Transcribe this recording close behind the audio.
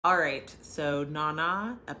All right, so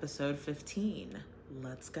Nana, episode 15.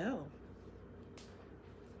 Let's go.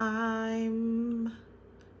 I'm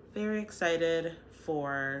very excited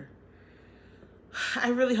for... I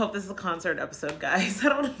really hope this is a concert episode, guys. I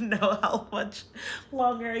don't know how much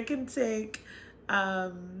longer I can take the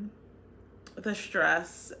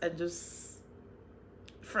stress and just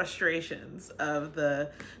frustrations of the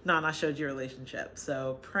Nana Shoji relationship.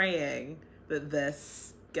 So praying that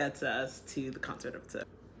this gets us to the concert episode.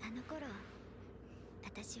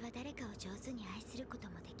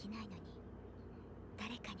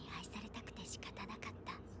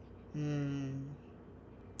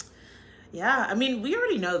 Yeah, I mean, we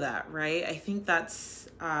already know that, right? I think that's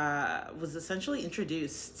was essentially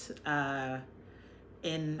introduced in,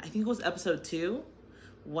 I think it was episode 2,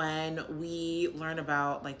 when we learn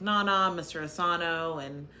about like Nana, Mr. Asano,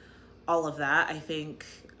 and all of that. I think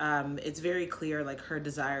it's very clear like her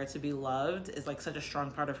desire to be loved is like such a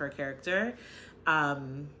strong part of her character.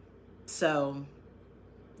 So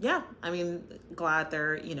yeah, I mean, glad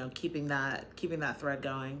they're, you know, keeping that thread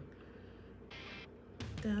going.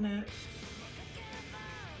 Damn it.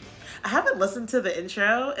 I haven't listened to the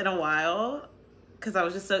intro in a while because I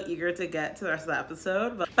was just so eager to get to the rest of the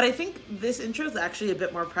episode. But I think this intro is actually a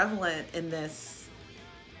bit more prevalent in this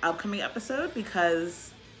upcoming episode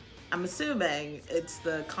because I'm assuming it's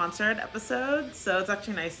the concert episode. So it's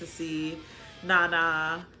actually nice to see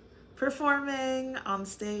Nana performing on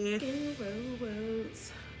stage.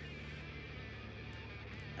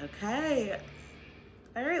 Okay.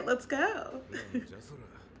 All right, let's go.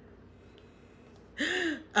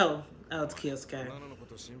 Oh, it's Kyosuke.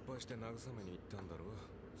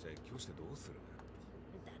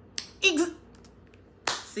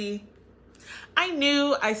 See, I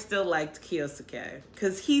knew I still liked Kyosuke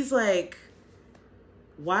because he's like,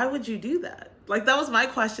 why would you do that? Like, that was my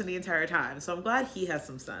question the entire time. So I'm glad he has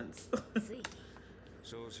some sense.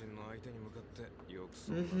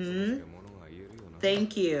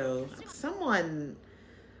 Thank you. Someone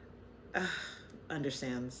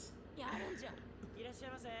understands.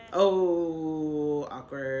 Oh,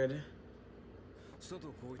 awkward.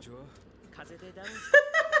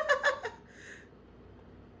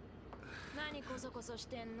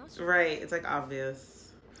 Right, it's like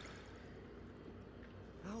obvious.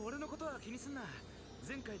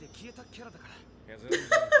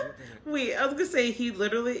 Wait, I was gonna say he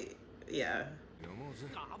literally, yeah.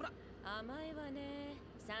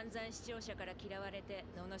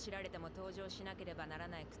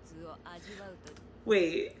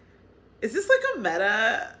 Wait, is this like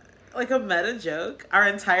a meta joke? Our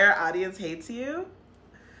entire audience hates you?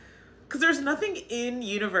 Because there's nothing in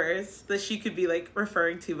universe that she could be like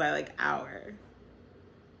referring to by like our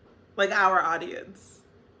audience.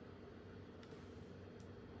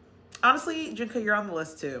 Honestly, Junko, you're on the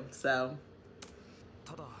list too, so.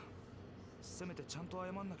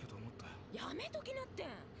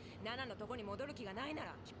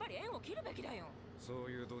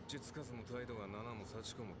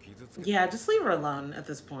 Yeah, just leave her alone at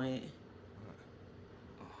this point.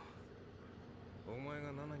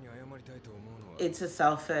 It's a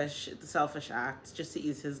selfish act just to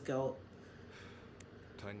ease his guilt.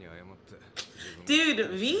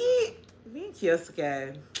 Dude, me and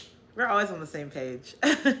Kyosuke, we're always on the same page.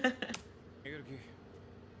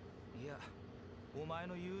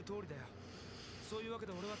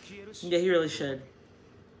 Yeah, he really should.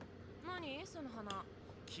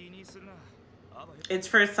 It's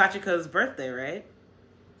for Sachiko's birthday, right?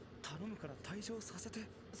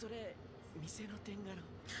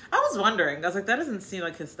 I was wondering. I was like, that doesn't seem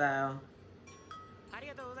like his style.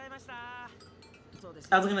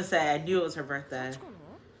 I was gonna say, I knew it was her birthday.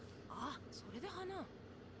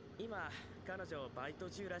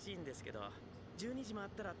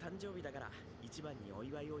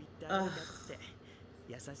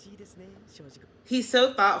 He's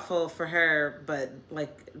so thoughtful for her, but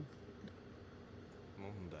like...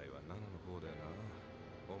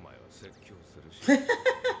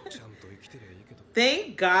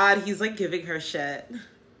 Thank God he's like giving her shit.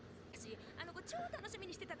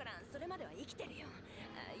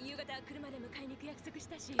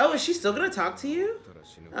 Oh, is she still gonna talk to you?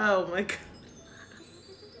 Oh my God.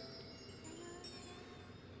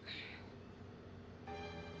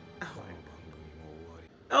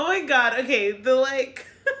 Oh my God. Okay, the like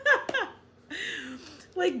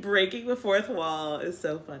like breaking the fourth wall is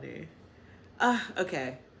so funny.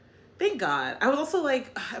 Okay. Thank God. I was also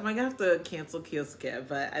like, am I gonna have to cancel Kyosuke?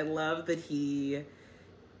 But I love that he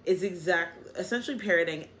is essentially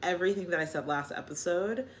parroting everything that I said last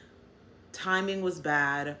episode, timing was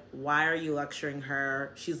bad. Why are you lecturing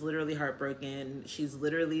her? She's literally heartbroken. She's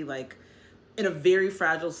literally like in a very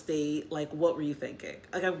fragile state. Like, what were you thinking?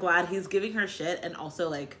 Like, I'm glad he's giving her shit and also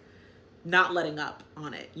like not letting up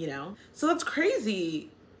on it, you know? So that's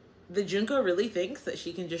crazy. The Junko really thinks that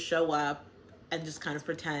she can just show up and just kind of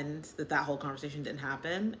pretend that that whole conversation didn't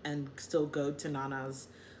happen and still go to Nana's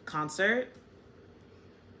concert.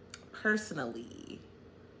 Personally,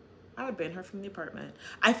 I would ban her from the apartment.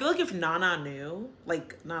 I feel like if Nana knew,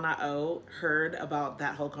 like Nana O heard about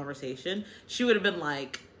that whole conversation, she would have been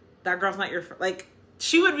like, that girl's not your friend. Like,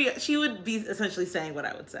 she would be essentially saying what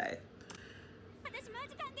I would say.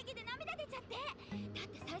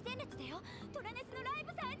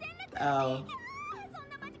 Oh.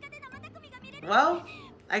 Well,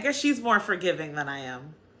 I guess she's more forgiving than I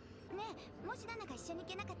am.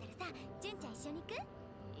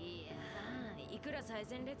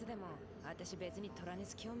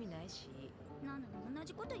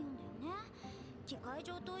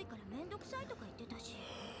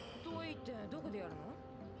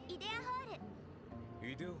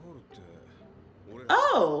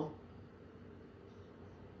 Oh.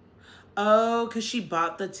 Oh, because she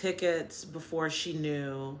bought the tickets before she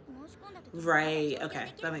knew. Right, okay,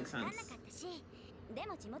 that makes sense.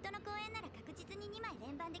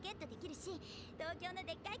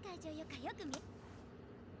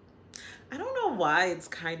 I don't know why it's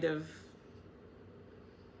kind of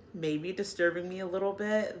maybe disturbing me a little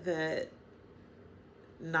bit that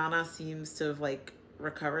Nana seems to have like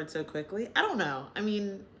recovered so quickly. I don't know. I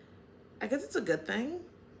mean, I guess it's a good thing,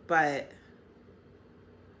 but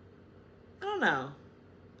I don't know.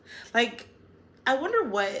 Like, I wonder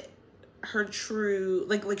what her true,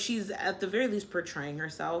 like she's at the very least portraying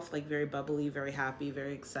herself like very bubbly, very happy,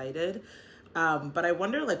 very excited. But I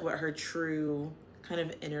wonder like what her true kind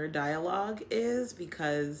of inner dialogue is,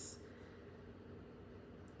 because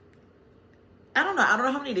I don't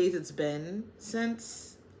know how many days it's been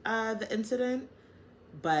since the incident,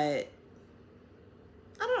 but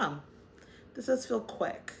I don't know. This does feel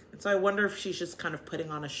quick. And so I wonder if she's just kind of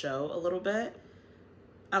putting on a show a little bit.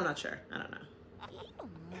 I'm not sure. I don't know.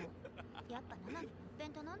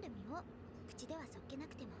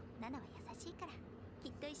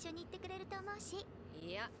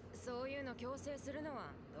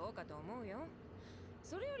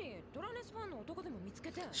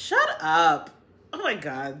 Shut up. Oh my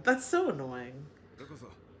god, that's so annoying.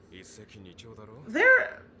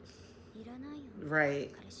 They're...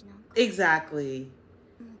 Right. Exactly.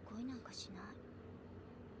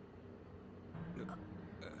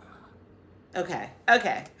 Okay.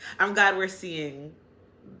 I'm glad we're seeing,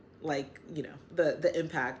 like, you know, the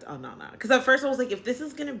impact on Nana. Because at first I was like, if this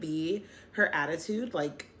is going to be her attitude,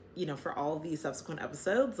 like, you know, for all these subsequent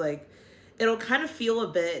episodes, like, it'll kind of feel a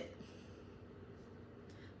bit,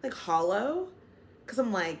 like, hollow. Because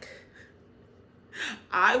I'm like,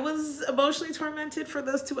 I was emotionally tormented for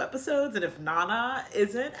those 2 episodes. And if Nana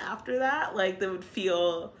isn't after that, like, it would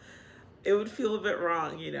feel a bit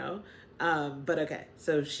wrong, you know? But okay,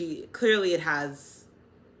 so she clearly, it has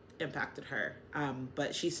impacted her,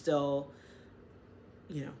 but she's still,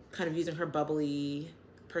 you know, kind of using her bubbly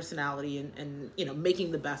personality and you know,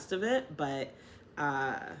 making the best of it, but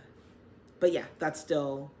yeah, that's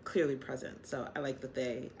still clearly present. So I like that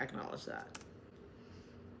they acknowledge that.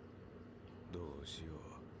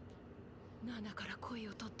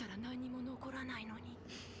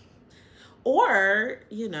 Or,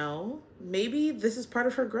 you know, maybe this is part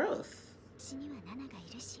of her growth.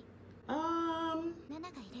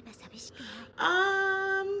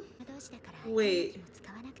 Wait.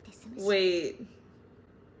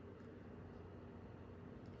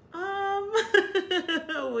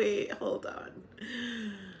 Wait, hold on.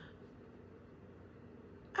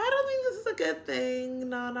 I don't think this is a good thing,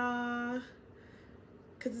 Nana.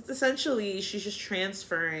 Because it's essentially, she's just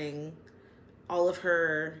transferring all of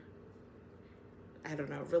her, I don't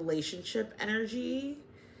know, relationship energy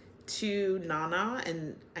to Nana.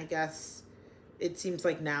 And I guess it seems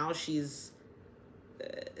like now she's,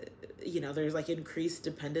 you know, there's like increased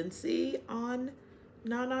dependency on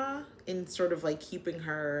Nana in sort of like keeping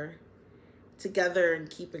her together and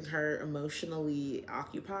keeping her emotionally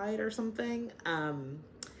occupied or something.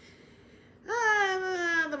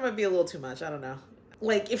 That might be a little too much. I don't know.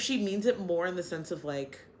 Like, if she means it more in the sense of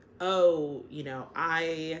like, oh, you know,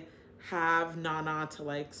 I have Nana to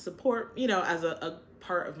like support, you know, as a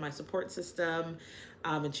part of my support system,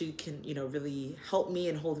 and she can, you know, really help me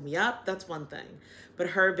and hold me up, that's one thing. But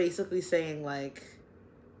her basically saying like,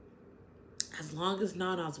 as long as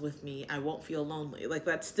Nana's with me, I won't feel lonely. Like,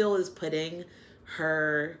 that still is putting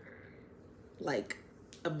her like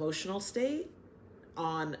emotional state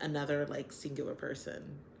on another like singular person,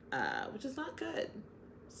 which is not good.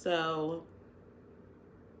 So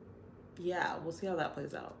yeah, we'll see how that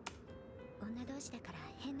plays out.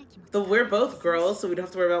 Though we're both girls, so we don't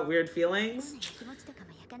have to worry about weird feelings.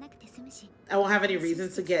 I won't have any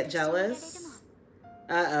reasons to get jealous.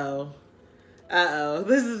 Uh-oh. Uh-oh.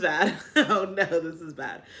 This is bad. Oh no, this is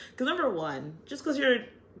bad. Because number one, just because you're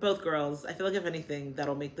both girls, I feel like if anything,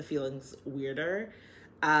 that'll make the feelings weirder.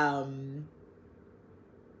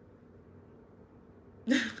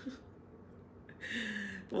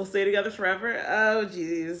 We'll stay together forever? Oh,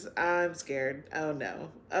 geez. I'm scared. Oh, no.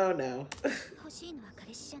 Oh, no.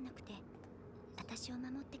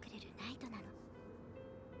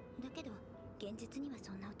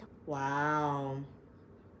 Wow.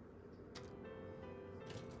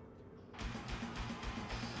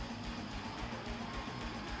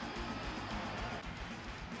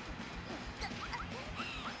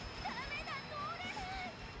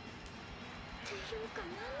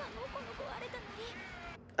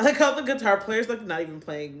 I like how the guitar player's like not even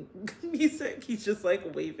playing music. He's just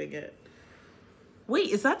like waving it. Wait,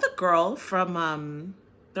 is that the girl from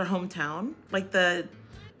their hometown? Like the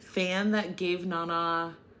fan that gave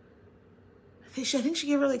Nana, I think she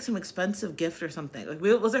gave her like some expensive gift or something. Like,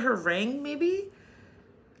 was it her ring maybe?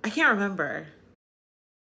 I can't remember.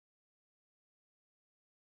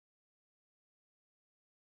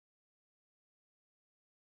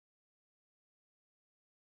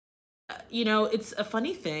 You know, it's a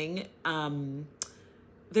funny thing.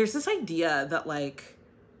 There's this idea that like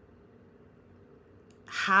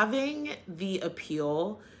having the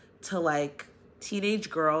appeal to like teenage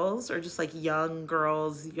girls or just like young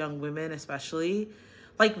girls, young women especially,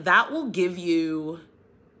 like that will give you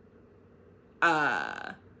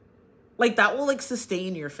like that will like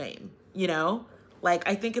sustain your fame, you know? Like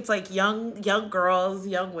I think it's like young girls,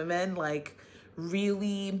 young women like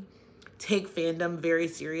really take fandom very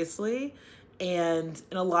seriously, and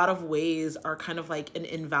in a lot of ways are kind of like an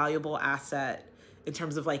invaluable asset in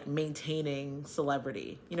terms of like maintaining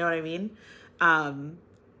celebrity. You know what I mean? And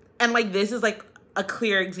like this is like a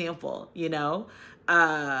clear example, you know,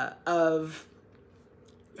 of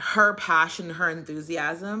her passion, her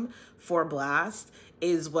enthusiasm for Blast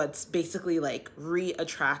is what's basically like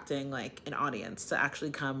re-attracting like an audience to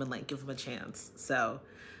actually come and like give them a chance. So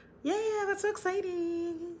yeah, that's so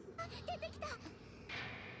exciting.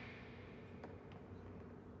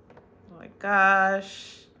 Oh my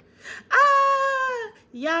gosh. Ah!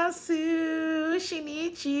 Yasu,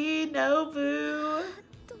 Shinichi, Nobu.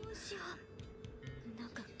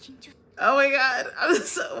 Oh my god.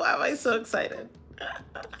 Why am I so excited?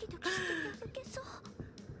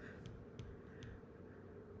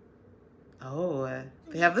 Oh,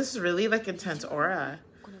 they have this really like intense aura.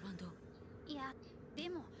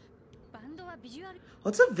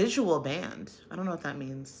 What's a visual band? I don't know what that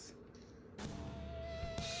means.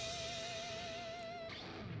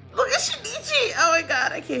 Look at Shinichi! Oh my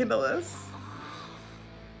god, I can't handle this.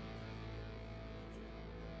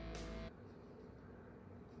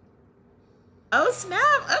 Oh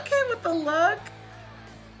snap! Okay, with the look.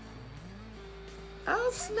 Oh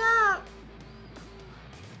snap!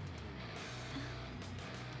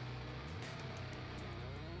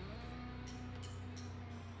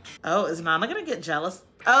 Oh, is Nana gonna get jealous?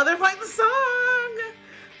 Oh, they're playing the song!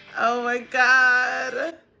 Oh my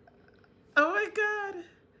god. Oh my god.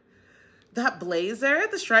 That blazer,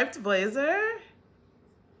 the striped blazer.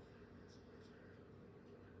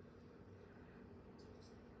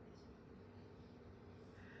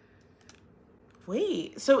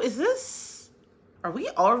 Wait, so is this, are we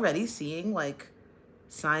already seeing like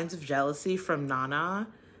signs of jealousy from Nana?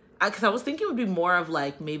 Because I was thinking it would be more of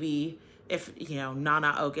like maybe if, you know,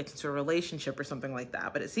 Nana gets into a relationship or something like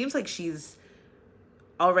that. But it seems like she's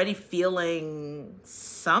already feeling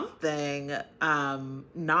something,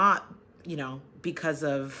 not, you know, because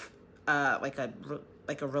of like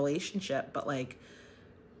a relationship, but like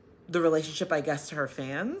the relationship, I guess, to her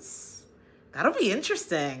fans. That'll be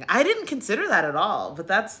interesting. I didn't consider that at all, but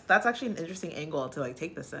that's actually an interesting angle to like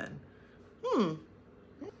take this in. Oh,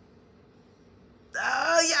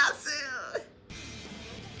 Yasu.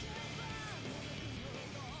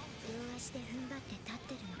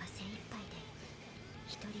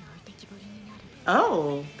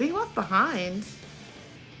 Oh, being left behind.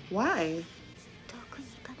 Why?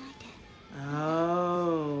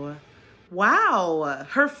 Oh, wow.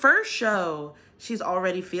 Her first show, she's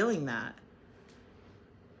already feeling that.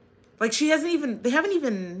 Like they haven't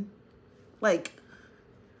even like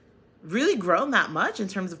really grown that much in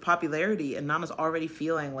terms of popularity, and Nana's already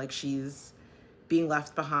feeling like she's being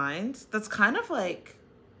left behind. That's kind of like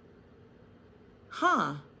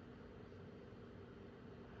Huh.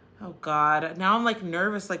 Oh God. Now I'm like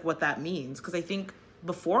nervous like what that means. Because I think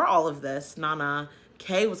before all of this, Nana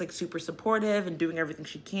Kay was like super supportive and doing everything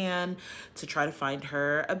she can to try to find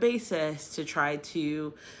her a bassist, to try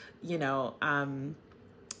to, you know,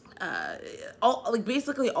 all like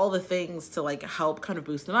basically all the things to like help kind of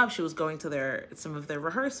boost them up. She was going to some of their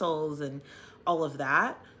rehearsals and all of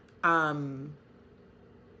that.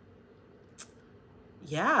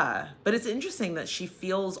 Yeah, but it's interesting that she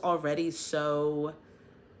feels already so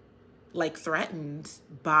like threatened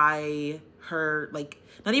by her, like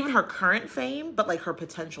not even her current fame, but like her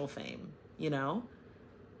potential fame, you know?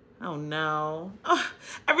 Oh no. Oh,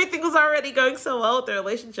 everything was already going so well with their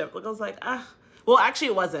relationship. Like I was like, well, actually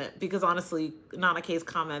it wasn't, because honestly, Nana K's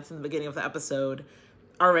comments in the beginning of the episode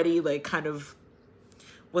already like kind of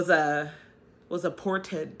was a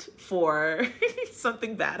portent for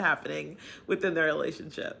something bad happening within their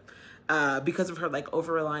relationship, because of her like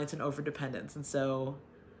over-reliance and over-dependence. And so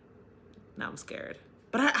now I'm scared.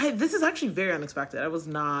 But this is actually very unexpected. I was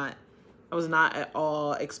not at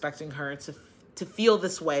all expecting her to feel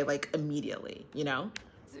this way like immediately, you know?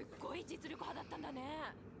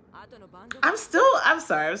 I'm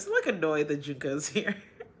sorry, I'm still like annoyed that Junko's here.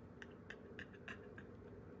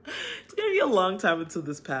 It's gonna be a long time until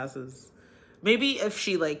this passes. Maybe if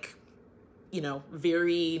she like, you know,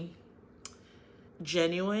 very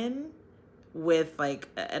genuine with like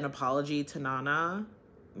an apology to Nana,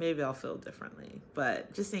 maybe I'll feel differently.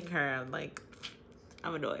 But just seeing her, I'm like,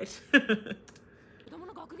 I'm annoyed.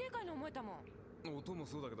 音も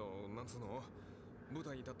そうだけど、なんつうの、舞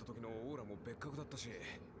台に立った時のオーラも別格だったし、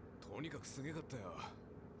とにかくすげかったよ。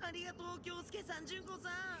ありがとう、京介さん、純子さ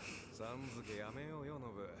ん。さん付けやめようよ、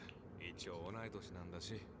ノブ。一応同い年なんだ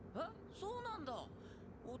し。え、そうなんだ。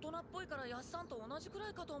大人っぽいからヤスさんと同じくら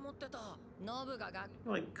いかと思ってた。ノブがが。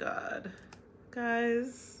Oh my God,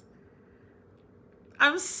 guys.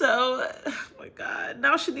 I'm so, oh my God.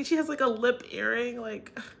 Now Shinichi has like a lip earring,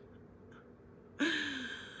 like.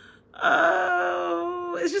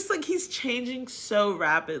 Oh, it's just like he's changing so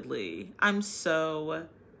rapidly. I'm so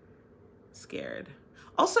scared.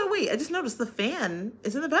 Also, wait, I just noticed the fan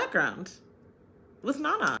is in the background with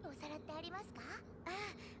Nana.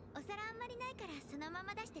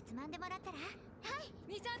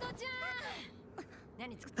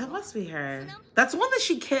 That must be her. That's the one that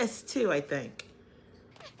she kissed too, I think.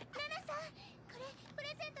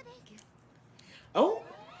 Oh.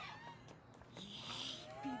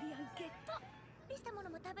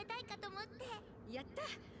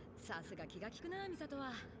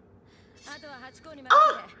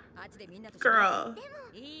 Oh, girl.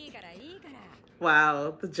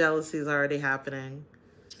 Wow, the jealousy is already happening.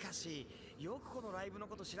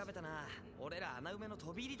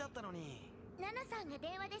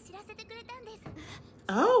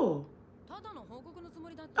 Oh.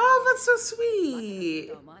 Oh, that's so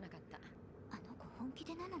sweet.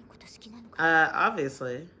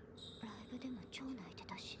 Obviously.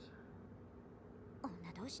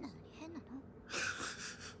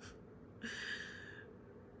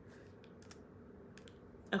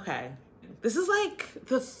 Okay, this is like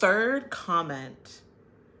the third comment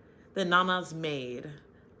that Nana's made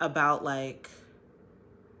about like,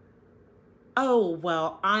 oh,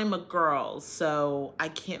 well, I'm a girl, so I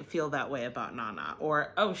can't feel that way about Nana.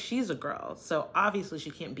 Or, oh, she's a girl, so obviously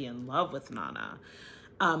she can't be in love with Nana.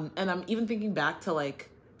 And I'm even thinking back to like,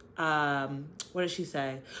 what did she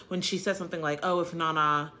say? When she said something like, oh, if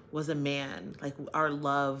Nana was a man, like our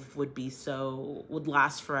love would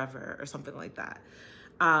last forever or something like that.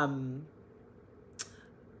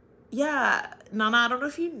 Yeah, Nana, I don't know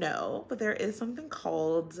if you know, but there is something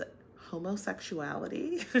called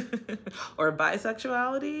homosexuality or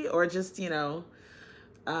bisexuality, or just, you know,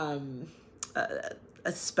 a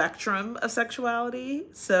spectrum of sexuality.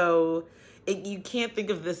 So you can't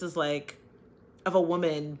think of this as like, of a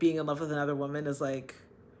woman being in love with another woman as like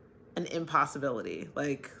an impossibility.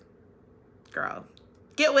 Like, girl,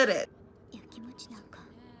 get with it.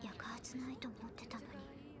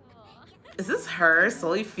 Is this her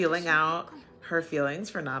slowly feeling out her feelings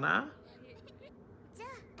for Nana?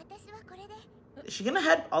 Is she gonna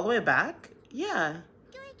head all the way back? Yeah.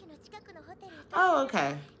 Oh,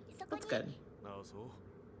 okay. That's good.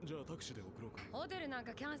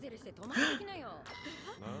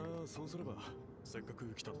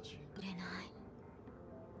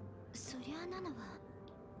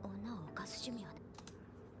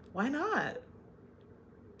 Why not?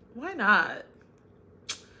 Why not?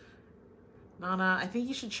 Nana, I think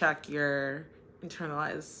you should check your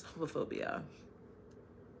internalized homophobia.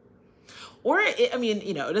 Or it, I mean,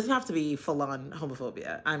 you know, it doesn't have to be full on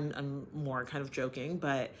homophobia. I'm more kind of joking,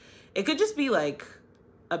 but it could just be like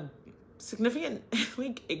a significant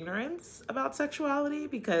like ignorance about sexuality,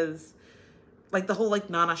 because like the whole like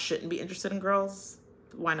Nana shouldn't be interested in girls.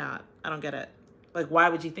 Why not? I don't get it. Like, why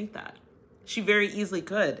would you think that? She very easily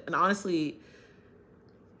could. And honestly,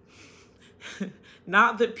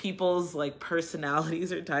 not that people's like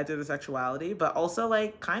personalities are tied to their sexuality, but also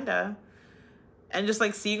like kinda. And just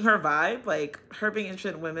like seeing her vibe, like her being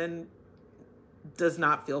interested in women does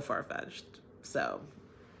not feel far-fetched. So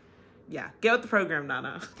yeah, get with the program,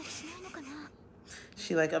 Nana.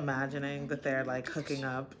 She like imagining that they're like hooking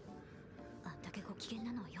up.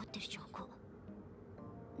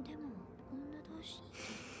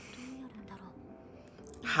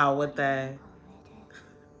 How would they?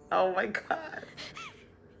 Oh my god.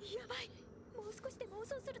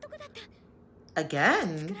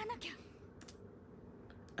 Again?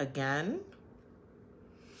 Again?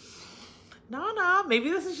 No, maybe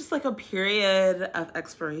this is just like a period of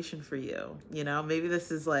exploration for you. You know, maybe this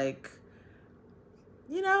is like,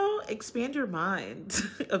 you know, expand your mind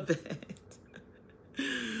a bit.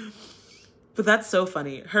 But that's so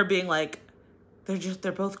funny. Her being like,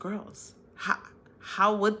 they're both girls.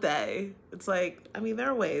 How would they? It's like, I mean, there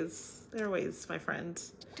are ways, my friend.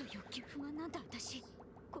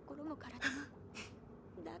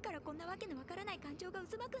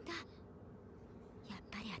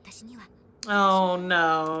 Oh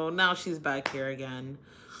no, now she's back here again.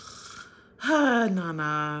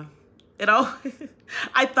 Nana. It all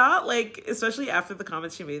I thought, like, especially after the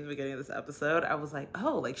comments she made in the beginning of this episode, I was like,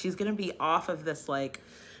 oh, like she's gonna be off of this like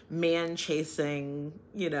man chasing,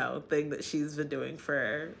 you know, thing that she's been doing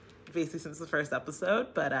for basically since the first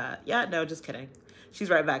episode. But yeah, no, just kidding. She's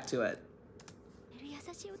right back to it.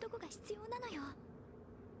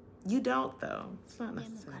 You don't though. It's not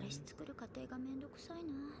necessary.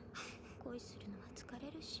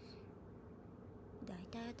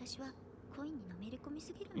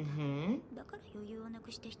 Mm-hmm.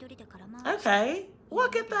 Okay,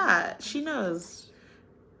 look at that. She knows.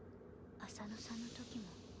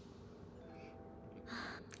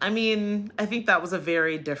 I mean, I think that was a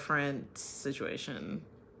very different situation.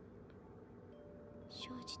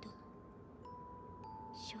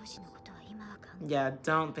 Yeah,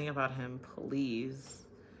 don't think about him, please.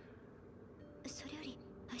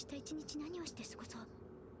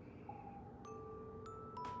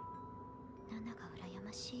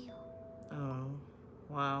 Oh,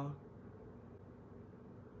 wow.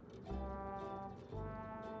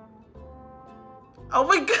 Oh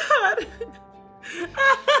my god!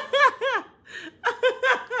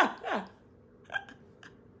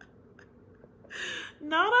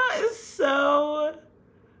 Nana is so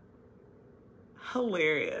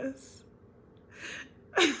hilarious.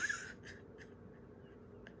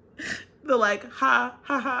 The like, ha,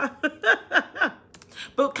 ha, ha.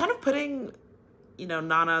 But kind of putting, you know,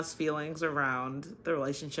 Nana's feelings around the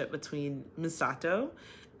relationship between Misato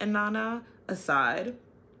and Nana aside,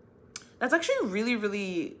 that's actually really,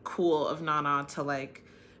 really cool of Nana to like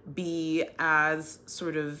be as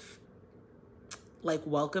sort of like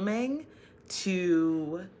welcoming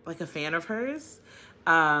to like a fan of hers.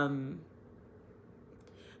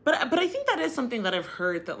 But I think that is something that I've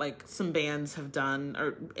heard that like some bands have done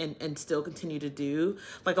or and still continue to do.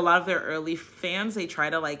 Like a lot of their early fans, they try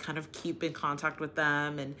to like kind of keep in contact with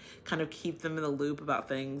them and kind of keep them in the loop about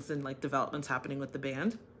things and like developments happening with the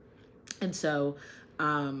band. And so,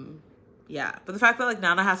 yeah. But the fact that like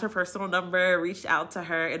Nana has her personal number, reached out to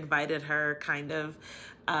her, invited her kind of,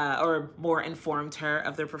 or more informed her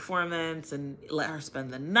of their performance and let her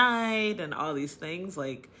spend the night and all these things,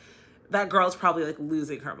 like, that girl's probably like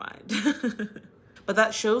losing her mind. But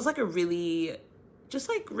that shows like a really, just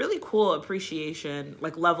like really cool appreciation,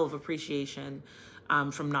 like level of appreciation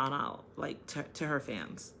from Nana, like to her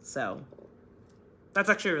fans. So that's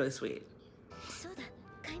actually really sweet.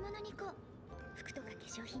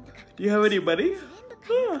 Do you have any money?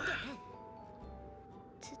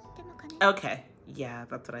 Okay, yeah,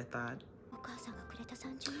 that's what I thought.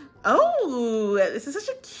 Oh, this is such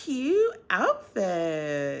a cute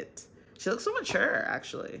outfit. She looks so mature,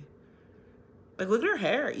 actually. Like, look at her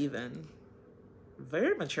hair, even.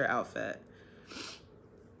 Very mature outfit.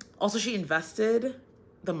 Also, she invested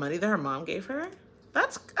the money that her mom gave her.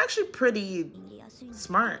 That's actually pretty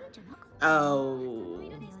smart. Oh,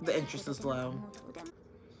 the interest is low.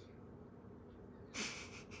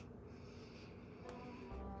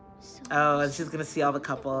 Oh, and she's gonna see all the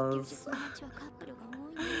couples.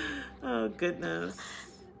 Oh, goodness.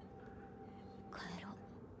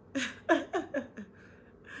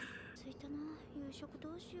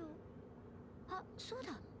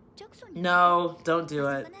 No, don't do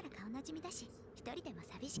it.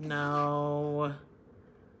 No.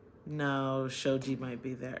 No, Shoji might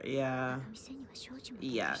be there. Yeah.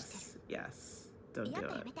 Yes. Yes. Don't do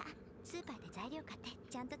it.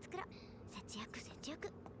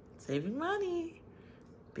 Saving money.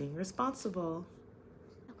 Being responsible.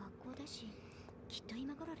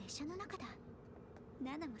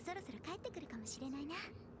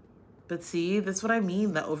 But see, that's what I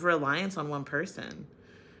mean, the over-reliance on one person.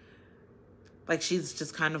 Like, she's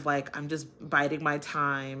just kind of like, I'm just biding my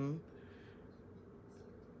time.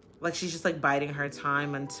 Like, she's just, like, biding her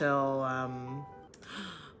time until,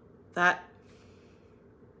 that...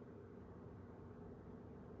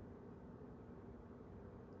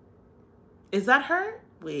 Is that her?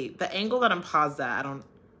 Wait, the angle that I'm paused at, I don't...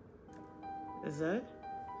 Is it?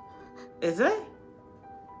 Is it?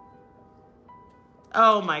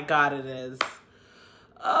 Oh my god, it is.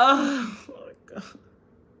 Oh my god.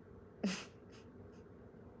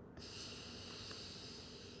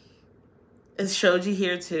 Is Shoji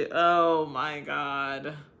here too? Oh my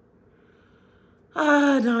god.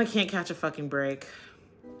 No, I can't catch a fucking break.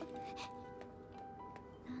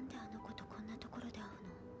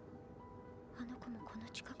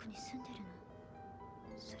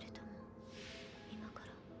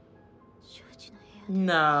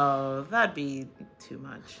 No, that'd be too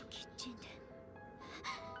much.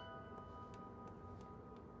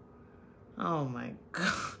 Oh my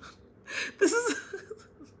god. This is...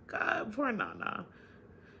 God, poor Nana.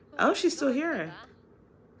 Oh, she's still here.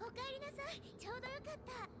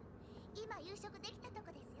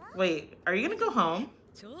 Wait, are you gonna go home?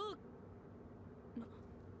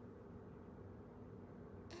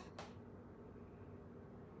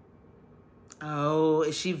 Oh,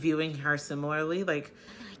 is she viewing her similarly? Like,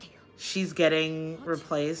 she's getting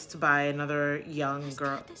replaced by another young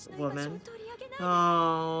woman.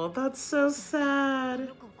 Oh, that's so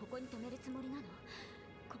sad.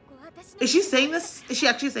 Is she saying this? Is she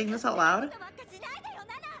actually saying this out loud?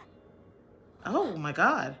 Oh my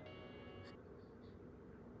god.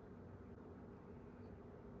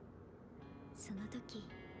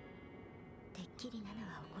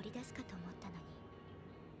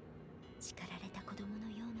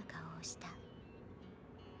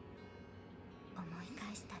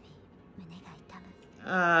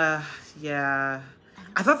 Yeah.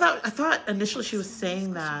 I thought initially she was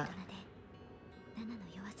saying that.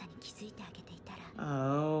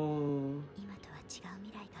 Oh.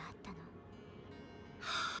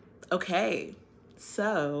 Okay.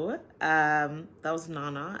 So, that was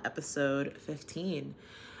Nana, episode 15.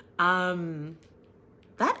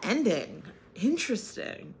 That ending,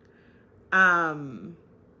 interesting. Let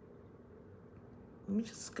me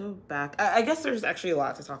just go back. I guess there's actually a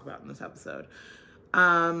lot to talk about in this episode.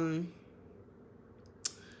 You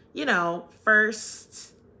know,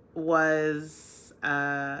 first was,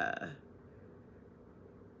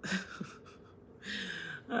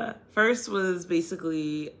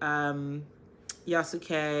 basically,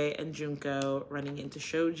 Yasuke and Junko running into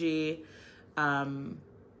Shoji, at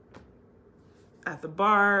the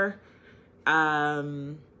bar. I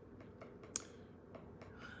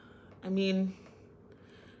mean,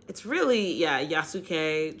 it's really, yeah,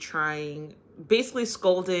 Yasuke basically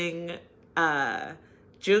scolding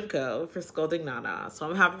Junko for scolding Nana. So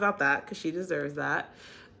I'm happy about that because she deserves that.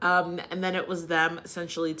 And then it was them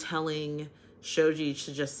essentially telling Shoji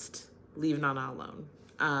to just leave Nana alone.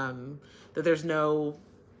 That there's no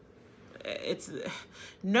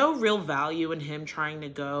real value in him trying to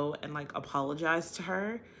go and like apologize to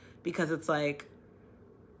her, because it's like,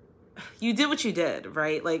 you did what you did,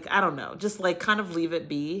 right? Like, I don't know, just like kind of leave it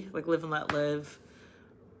be, like live and let live.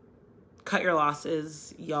 Cut your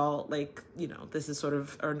losses, y'all. Like, you know, this is sort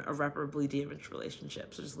of an irreparably damaged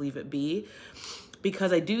relationship, so just leave it be.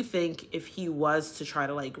 Because I do think if he was to try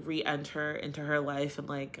to like re-enter into her life and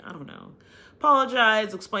like, I don't know,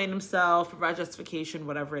 apologize, explain himself, provide justification,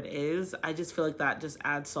 whatever it is, I just feel like that just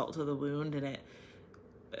adds salt to the wound, and it,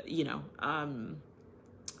 you know,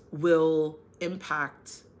 will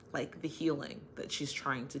impact like the healing that she's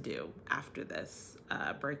trying to do after this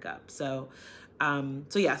breakup. So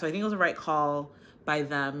yeah, so I think it was the right call by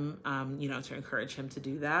them, you know, to encourage him to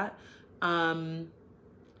do that.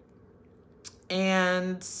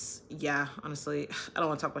 And yeah, honestly, I don't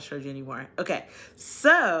want to talk about Shoji anymore. Okay,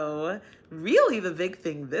 so really the big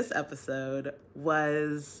thing this episode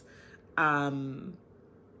was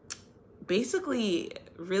basically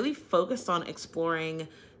really focused on exploring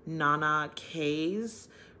Nana K's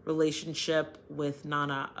relationship with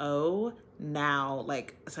Nana O now,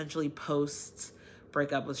 like essentially post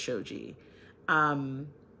breakup with Shoji.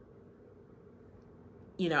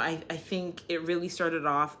 you know, I think it really started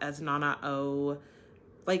off as Nana O,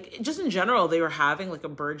 like, just in general, they were having like a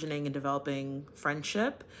burgeoning and developing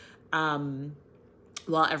friendship, while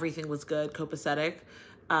everything was good, copacetic.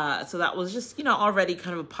 So that was just, you know, already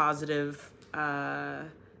kind of a positive,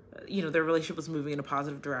 you know, their relationship was moving in a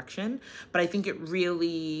positive direction. But I think it was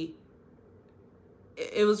really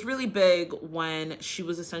big when she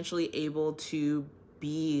was essentially able to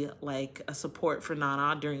be like a support for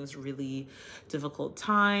Nana during this really difficult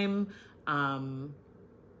time.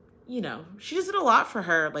 You know, she just did a lot for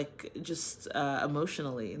her, like, just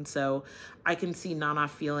emotionally. And so I can see Nana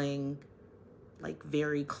feeling like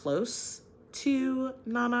very close to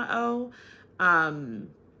Nana O,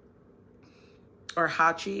 or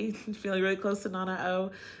Hachi feeling really close to Nana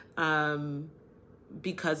O,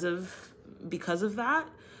 because of that,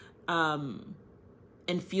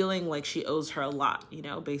 and feeling like she owes her a lot, you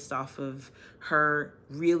know, based off of her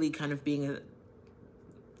really kind of being a,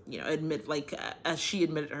 you know, as she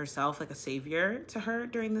admitted herself, like a savior to her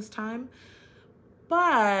during this time.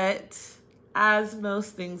 But as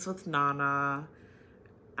most things with Nana,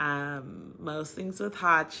 most things with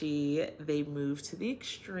Hachi, they move to the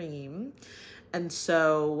extreme. And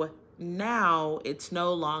so now it's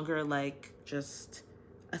no longer like just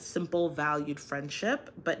a simple valued friendship,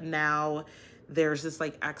 but now there's this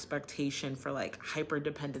like expectation for like hyper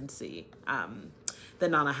dependency that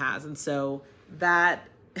Nana has. And so that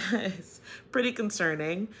is pretty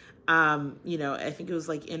concerning. You know, I think it was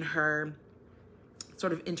like in her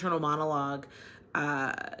sort of internal monologue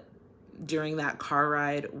during that car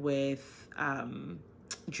ride with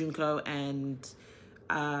Junko and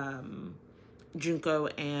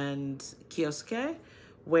Kyosuke,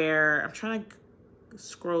 where I'm trying to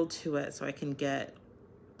scroll to it so I can get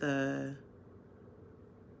the,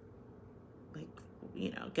 like,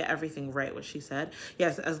 you know, get everything right, what she said.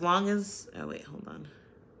 Yes, as long as, oh wait, hold on.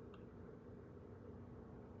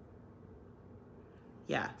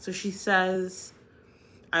 Yeah, so she says,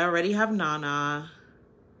 I already have Nana.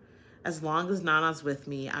 As long as Nana's with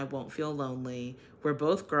me, I won't feel lonely. We're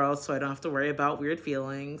both girls, so I don't have to worry about weird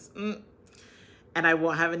feelings. And I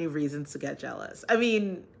won't have any reasons to get jealous. I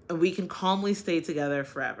mean, we can calmly stay together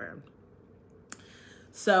forever.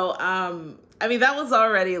 So, I mean, that was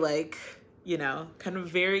already like, you know, kind of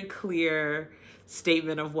very clear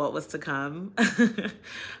statement of what was to come.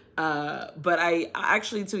 But I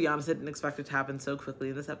actually, to be honest, I didn't expect it to happen so quickly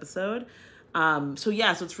in this episode. So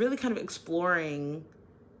it's really kind of exploring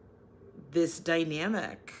this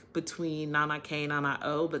dynamic between Nana K and Nana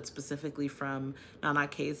O, but specifically from Nana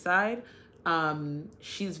K's side.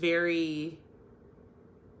 She's very,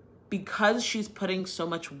 because she's putting so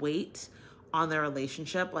much weight on their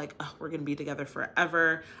relationship, like, oh, we're gonna be together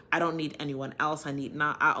forever. I don't need anyone else. I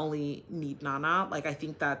only need Nana. Like, I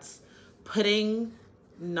think that's putting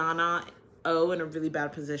Nana O in a really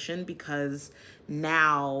bad position, because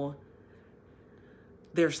now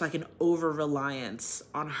there's like an over-reliance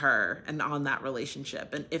on her and on that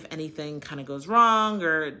relationship. And if anything kind of goes wrong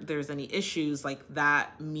or there's any issues, like,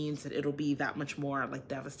 that means that it'll be that much more like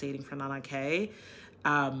devastating for Nana K.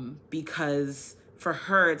 Because for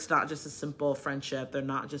her, it's not just a simple friendship. They're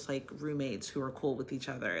not just like roommates who are cool with each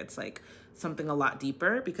other. It's like something a lot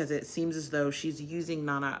deeper, because it seems as though she's using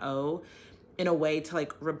Nana O in a way to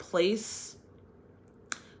like replace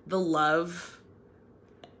the love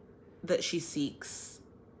that she seeks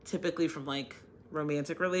typically from like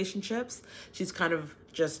romantic relationships. She's kind of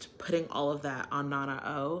just putting all of that on Nana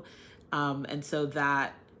O. And so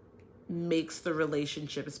that makes the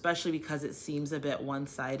relationship, especially because it seems a bit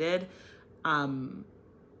one-sided,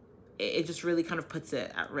 it just really kind of puts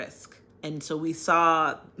it at risk. And so we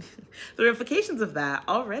saw the ramifications of that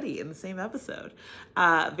already in the same episode.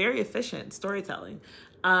 Very efficient storytelling,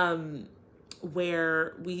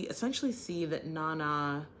 where we essentially see that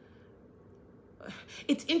Nana,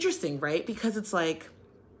 it's interesting, right? Because it's like,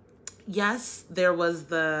 yes, there was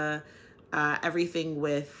the everything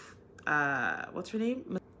with, what's her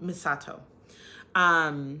name? Misato.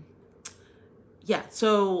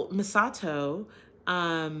 So Misato,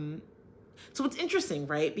 so it's interesting,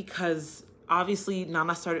 right? Because obviously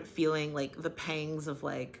Nana started feeling like the pangs of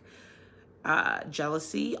like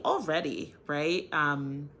jealousy already, right?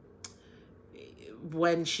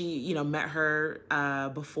 When she, you know, met her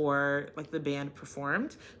before like the band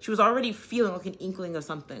performed, she was already feeling like an inkling of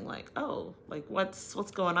something, like, oh, like what's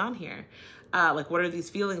going on here? Like, what are these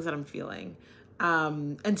feelings that I'm feeling?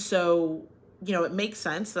 And so, you know, it makes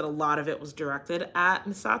sense that a lot of it was directed at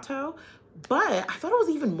Misato, but I thought it was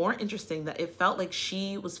even more interesting that it felt like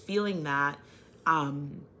she was feeling that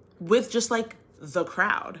with just like the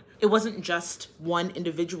crowd. It wasn't just one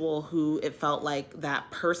individual who it felt like that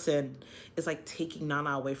person is like taking Nana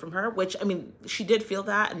away from her, which, I mean, she did feel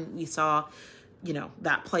that, and we saw, you know,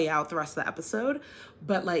 that play out the rest of the episode.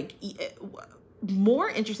 But like, more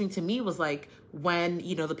interesting to me was like when,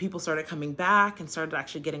 you know, the people started coming back and started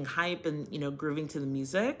actually getting hype and, you know, grooving to the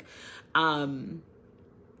music.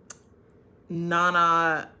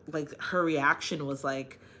 Nana, like, her reaction was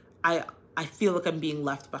like, I feel like I'm being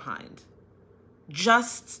left behind.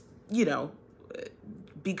 Just, you know,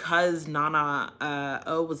 because Nana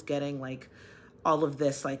was getting like all of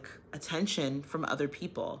this like attention from other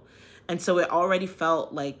people. And so it already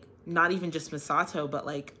felt like not even just Misato, but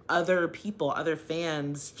like other people, other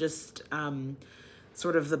fans, just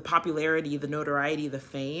sort of the popularity, the notoriety, the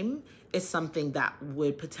fame is something that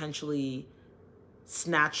would potentially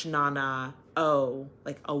snatch Nana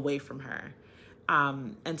like away from her.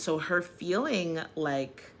 And so her feeling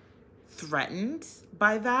like threatened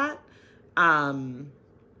by that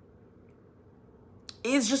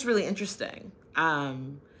is just really interesting.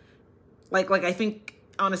 Like I think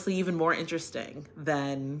honestly even more interesting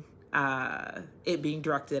than it being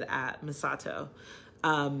directed at Misato.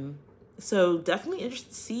 So definitely interested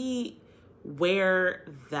to see where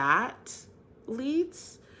that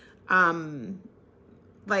leads.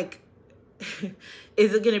 Like,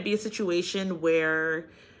 is it going to be a situation where,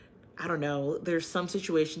 I don't know, there's some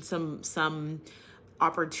situation, some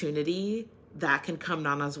opportunity that can come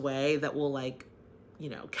Nana's way that will, like, you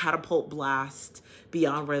know, catapult blast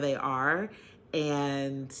beyond where they are,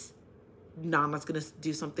 and Nana's going to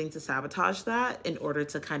do something to sabotage that in order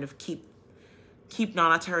to kind of keep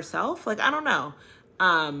Nana to herself? Like, I don't know.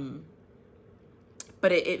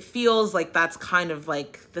 But it feels like that's kind of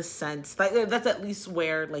like the sense, like that's at least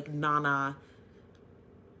where like Nana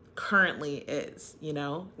currently is, you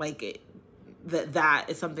know, like that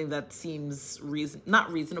is something that seems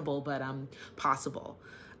not reasonable, but possible.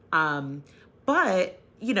 But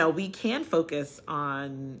you know, we can focus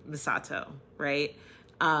on Misato, right?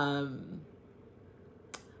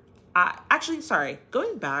 Sorry,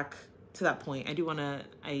 going back to that point,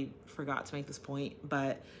 I forgot to make this point,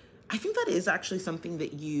 but I think that is actually something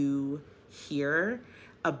that you hear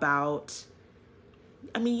about.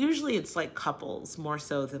 I mean, usually it's like couples more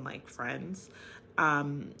so than like friends,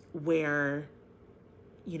 where,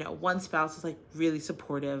 you know, one spouse is like really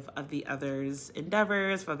supportive of the other's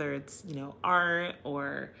endeavors, whether it's, you know, art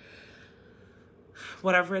or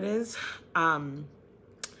whatever it is. And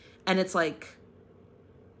it's like,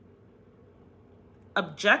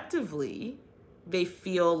 objectively, they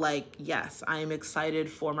feel like, yes, I am excited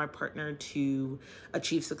for my partner to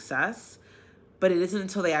achieve success, but it isn't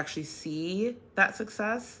until they actually see that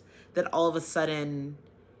success that all of a sudden,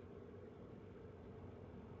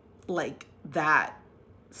 like, that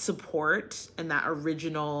support and that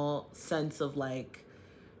original sense of like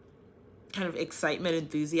kind of excitement,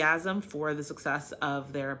 enthusiasm for the success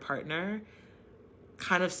of their partner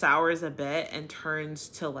kind of sours a bit and turns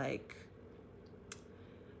to like,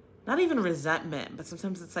 not even resentment, but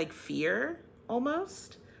sometimes it's like fear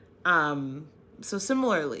almost. So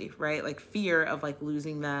similarly, right? Like fear of like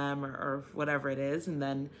losing them or whatever it is. And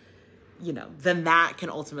then, you know, then that can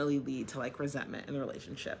ultimately lead to like resentment in the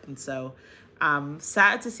relationship. And so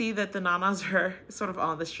sad to see that the Nanas are sort of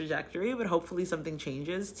on this trajectory, but hopefully something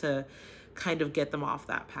changes to kind of get them off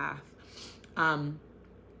that path. Yeah,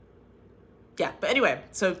 but anyway,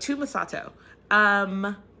 so to Misato.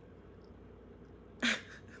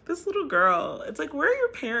 This little girl, it's like, where are your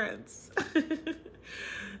parents?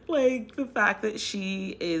 Like, the fact that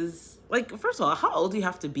she is, like, first of all, how old do you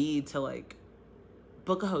have to be to, like,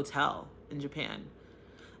 book a hotel in Japan?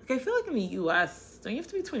 Like, I feel like in the US, don't you have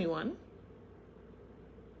to be 21?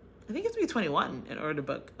 I think you have to be 21 in order to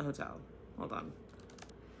book a hotel. Hold on.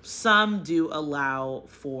 Some do allow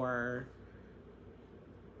for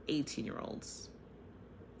 18-year-olds.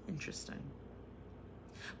 Interesting.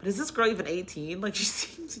 But is this girl even 18? Like, she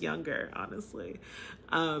seems younger, honestly.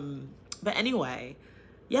 But anyway,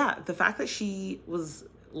 yeah, the fact that she was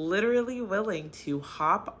literally willing to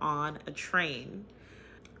hop on a train,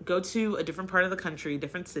 go to a different part of the country,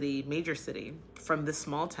 different city, major city, from this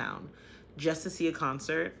small town, just to see a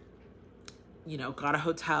concert, you know, got a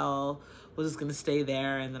hotel, was just gonna stay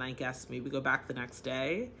there, and then I guess maybe go back the next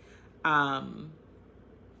day.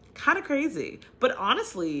 Kind of crazy. But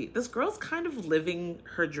honestly, this girl's kind of living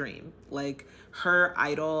her dream. Like, her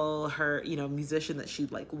idol, her, you know, musician that she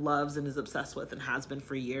like loves and is obsessed with and has been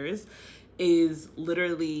for years, is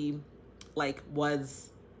literally like, was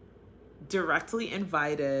directly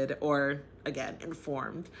invited, or again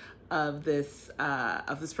informed of this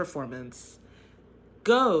performance,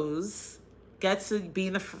 goes, gets to be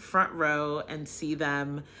in the front row and see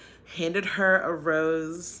them, handed her a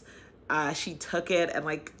rose. She took it and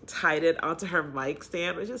like tied it onto her mic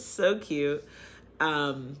stand, which is so cute.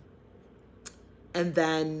 And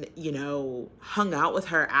then, you know, hung out with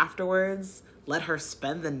her afterwards, let her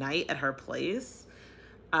spend the night at her place.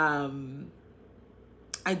 I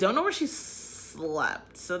don't know where she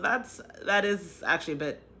slept, so that is actually a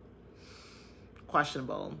bit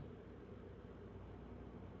questionable.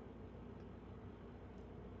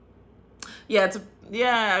 Yeah,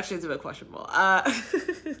 actually it's a bit questionable.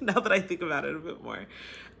 Now that I think about it a bit more.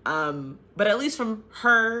 But at least from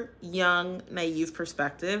her young, naive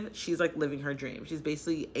perspective, she's like living her dream. She's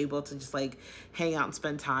basically able to just like hang out and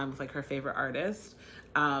spend time with like her favorite artist.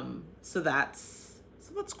 So that's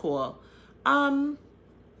cool.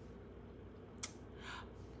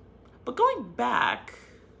 But going back,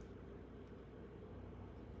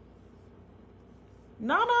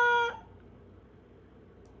 Nana,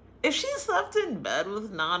 if she slept in bed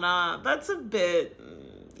with Nana, that's a bit,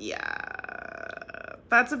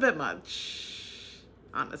 that's a bit much,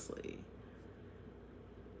 honestly.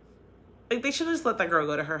 Like, they should have just let that girl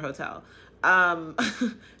go to her hotel.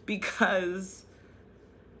 Because,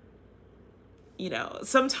 you know,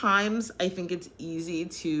 sometimes I think it's easy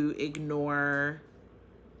to ignore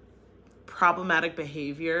problematic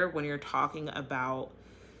behavior when you're talking about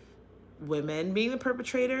women being the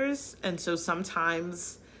perpetrators. And so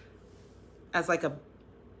sometimes, as like a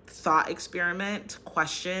thought experiment to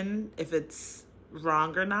question if it's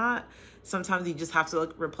wrong or not, sometimes you just have to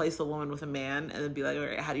like replace the woman with a man and then be like, all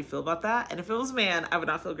right, how do you feel about that? And if it was a man, I would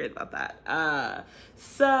not feel great about that.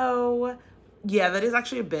 So yeah, that is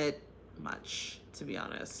actually a bit much, to be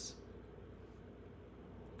honest.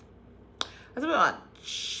 That's a bit much.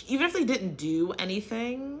 Even if they didn't do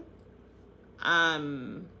anything,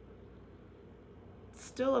 that's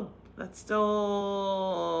still a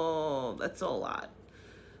lot.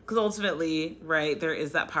 Because ultimately, right, there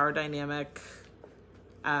is that power dynamic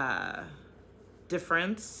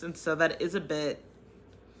difference, and so that is a bit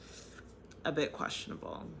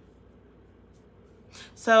questionable.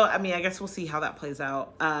 So I mean, I guess we'll see how that plays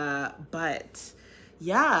out. But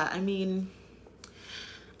yeah, I mean,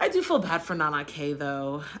 I do feel bad for Nana K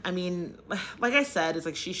though. I mean, like I said, it's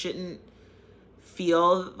like she shouldn't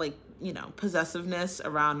feel like, you know, possessiveness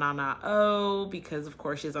around Nana O, because of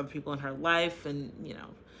course she has other people in her life, and you know,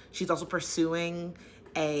 she's also pursuing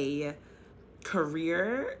a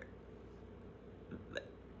career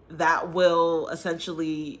that will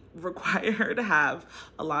essentially require her to have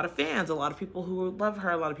a lot of fans, a lot of people who love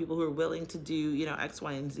her, a lot of people who are willing to do, you know, X,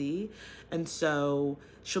 Y, and Z. And so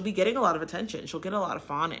she'll be getting a lot of attention. She'll get a lot of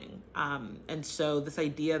fawning. And so this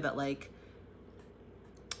idea that like,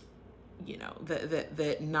 you know,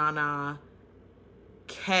 that Nana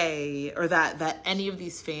K, or that any of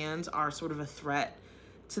these fans are sort of a threat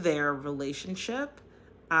to their relationship,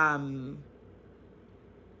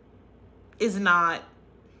 is not,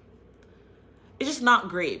 it's just not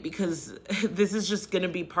great, because this is just going to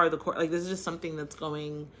be part of the court. Like, this is just something that's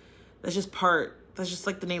just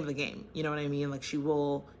like the name of the game. You know what I mean? Like,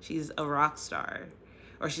 she's a rock star,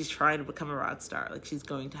 or she's trying to become a rock star. Like, she's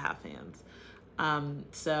going to have fans.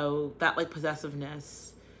 So that like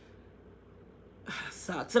possessiveness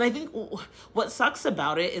sucks. And I think what sucks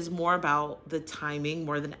about it is more about the timing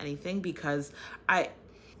more than anything, because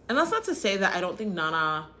and that's not to say that I don't think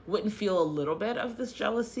Nana wouldn't feel a little bit of this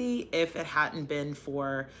jealousy if it hadn't been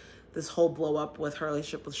for this whole blow up with her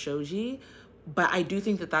relationship with Shoji. But I do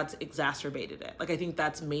think that that's exacerbated it. Like, I think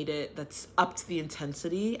that's upped the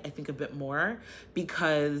intensity, I think, a bit more,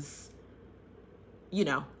 because, you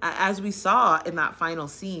know, as we saw in that final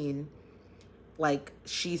scene, like,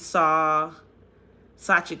 she saw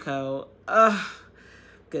Sachiko,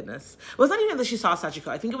 goodness. It was not even that she saw Sachiko.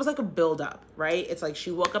 I think it was like a build up, right? It's like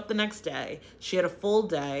she woke up the next day. She had a full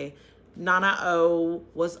day. Nana O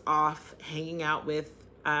was off hanging out with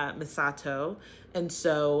Misato. And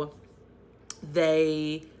so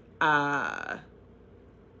they,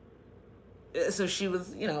 so she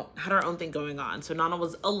was, you know, had her own thing going on. So Nana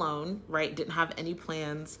was alone, right? Didn't have any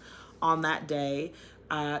plans on that day.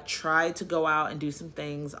 Tried to go out and do some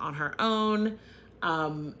things on her own.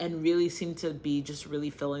 And really seemed to be just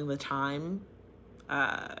really filling the time,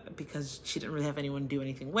 because she didn't really have anyone to do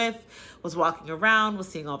anything with, was walking around, was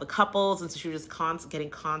seeing all the couples. And so she was just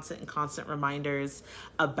getting constant reminders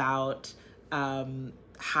about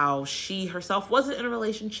how she herself wasn't in a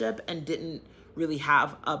relationship and didn't really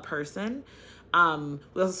have a person. We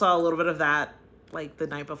also saw a little bit of that like the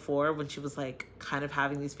night before, when she was like kind of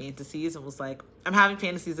having these fantasies and was like, I'm having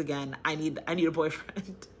fantasies again. I need a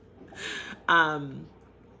boyfriend.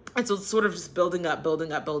 And so it's sort of just building up,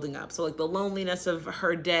 building up, building up. So like the loneliness of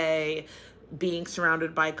her day, being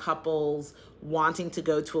surrounded by couples, wanting to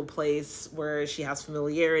go to a place where she has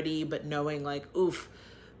familiarity, but knowing like, oof,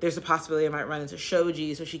 there's a possibility I might run into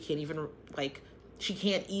Shoji. So she can't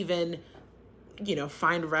even, you know,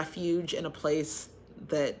 find refuge in a place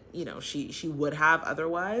that, you know, she would have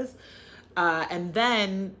otherwise. And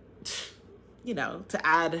then, you know, to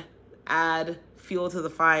add fuel to the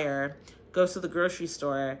fire, goes to the grocery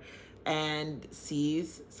store and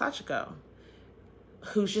sees Sachiko,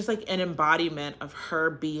 who's just like an embodiment of her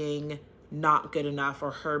being not good enough,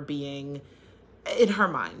 or her being, in her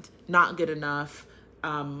mind, not good enough,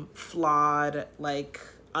 flawed, like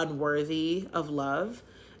unworthy of love.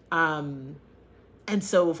 And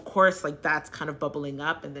so of course, like that's kind of bubbling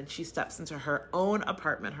up, and then she steps into her own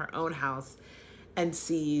apartment, her own house, and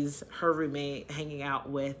sees her roommate hanging out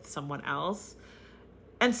with someone else.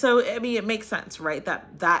 And so, I mean, it makes sense, right?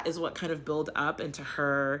 That is what kind of built up into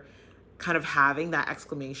her kind of having that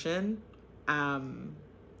exclamation.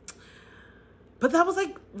 But that was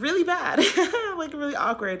like really bad, like really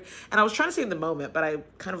awkward. And I was trying to say in the moment, but I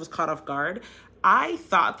kind of was caught off guard. I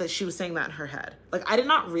thought that she was saying that in her head. Like, I did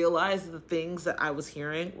not realize the things that I was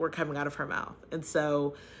hearing were coming out of her mouth. And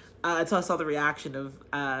so until I saw the reaction of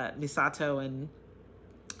Misato and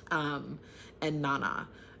Nana.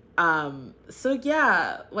 So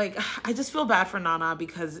yeah, like I just feel bad for Nana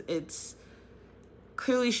because it's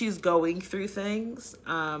clearly she's going through things.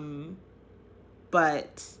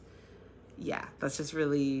 But yeah, that's just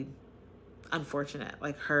really unfortunate.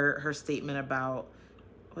 Like her statement about,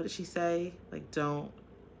 what did she say? Like, oh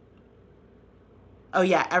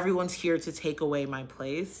yeah, everyone's here to take away my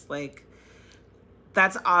place. Like,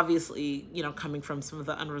 that's obviously, you know, coming from some of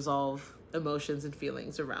the unresolved emotions and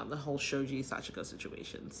feelings around the whole Shoji Sachiko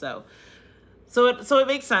situation. So it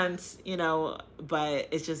makes sense, you know, but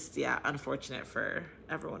it's just, yeah, unfortunate for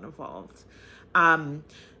everyone involved.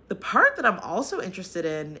 The part that I'm also interested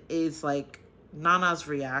in is like Nana's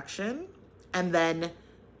reaction, and then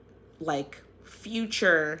like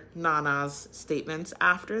future Nana's statements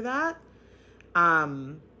after that.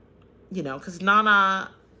 You know, because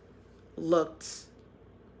Nana looked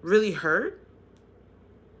really hurt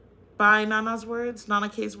by Nana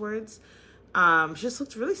K's words. She just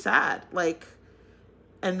looked really sad. Like,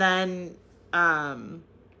 and then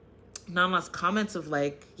Nana's comments of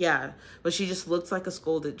like, yeah, but she just looked like a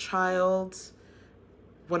scolded child.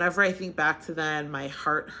 Whenever I think back to then, my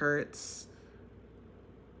heart hurts.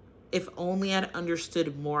 If only I'd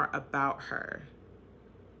understood more about her.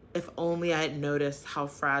 If only I had noticed how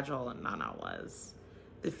fragile Nana was.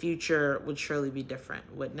 The future would surely be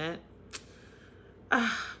different, wouldn't it?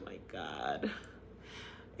 Oh my God.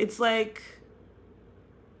 It's like,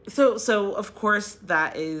 so of course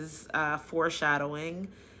that is foreshadowing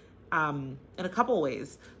in a couple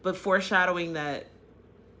ways, but foreshadowing that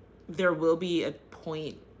there will be a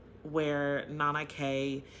point where Nana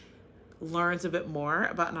K learns a bit more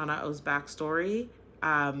about Nana O's backstory.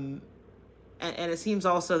 And it seems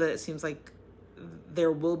also that it seems like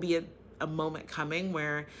there will be a moment coming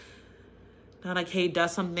where Nana K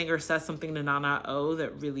does something or says something to Nana O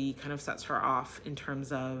that really kind of sets her off in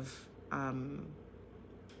terms of,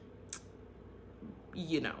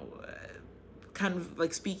 you know, kind of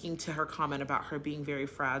like speaking to her comment about her being very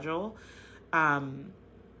fragile.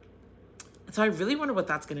 So I really wonder what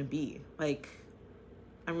that's going to be. Like,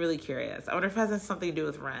 I'm really curious. I wonder if it has something to do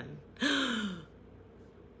with Ren.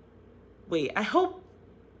 Wait, I hope.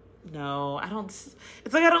 No, I don't.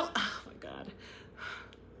 It's like I don't. Oh my God.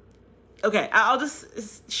 Okay, I'll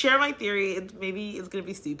just share my theory. Maybe it's going to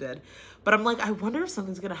be stupid. But I'm like, I wonder if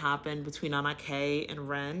something's going to happen between Nana K and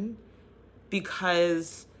Ren.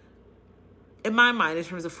 Because in my mind, in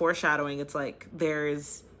terms of foreshadowing, it's like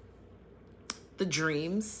there's the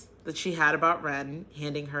dreams that she had about Ren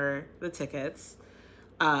handing her the tickets.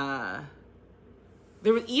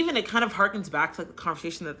 There was even, it kind of harkens back to like the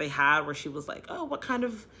conversation that they had where she was like, oh, what kind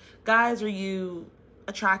of guys are you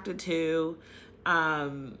attracted to?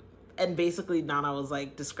 And basically Nana was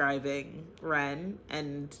like describing Ren,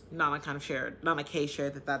 and Nana K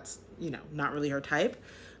shared that that's, you know, not really her type.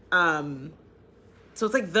 So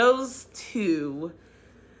it's like those two.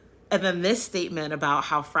 And then this statement about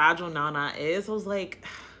how fragile Nana is, I was like,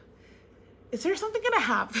 is there something going to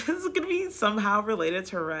happen? Is it going to be somehow related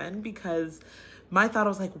to Ren? Because my thought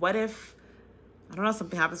was like, what if, I don't know,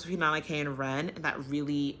 something happens between Nana K and Ren and that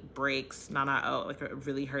really breaks Nana O, like it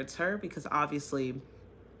really hurts her, because obviously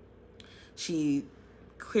she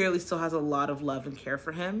clearly still has a lot of love and care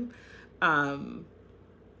for him. I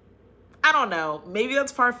don't know. Maybe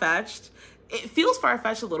that's far-fetched. it feels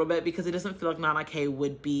far-fetched a little bit because it doesn't feel like Nana-ke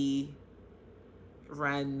would be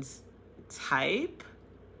Ren's type.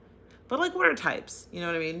 But like, what are types? You know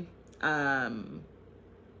what I mean? I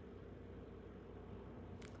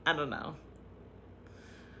don't know.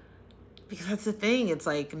 Because that's the thing. It's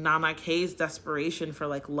like Nana-ke's desperation for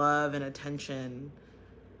like love and attention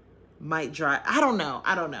might drive. I don't know.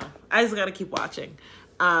 I just gotta keep watching.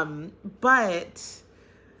 But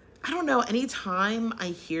I don't know. Anytime I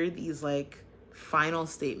hear these like final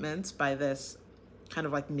statements by this kind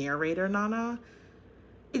of like narrator Nana,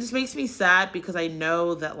 it just makes me sad because I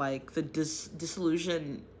know that like the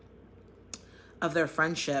disillusion of their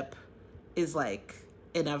friendship is like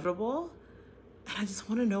inevitable. And I just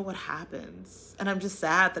want to know what happens. And I'm just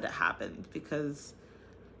sad that it happened because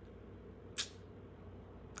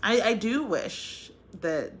I do wish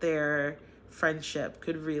that their friendship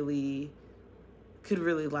could really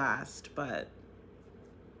last. But,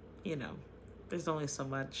 you know, there's only so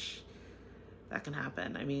much that can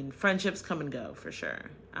happen. I mean, friendships come and go for sure.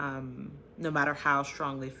 No matter how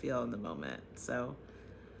strong they feel in the moment. So,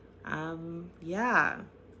 yeah.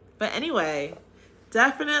 But anyway,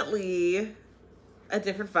 definitely a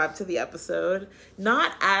different vibe to the episode.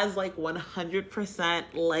 Not as like 100%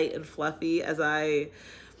 light and fluffy as I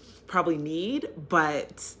probably need,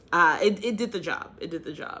 but it did the job. It did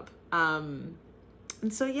the job. And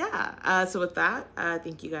so yeah. So with that,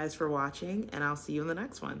 thank you guys for watching, and I'll see you in the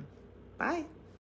next one. Bye.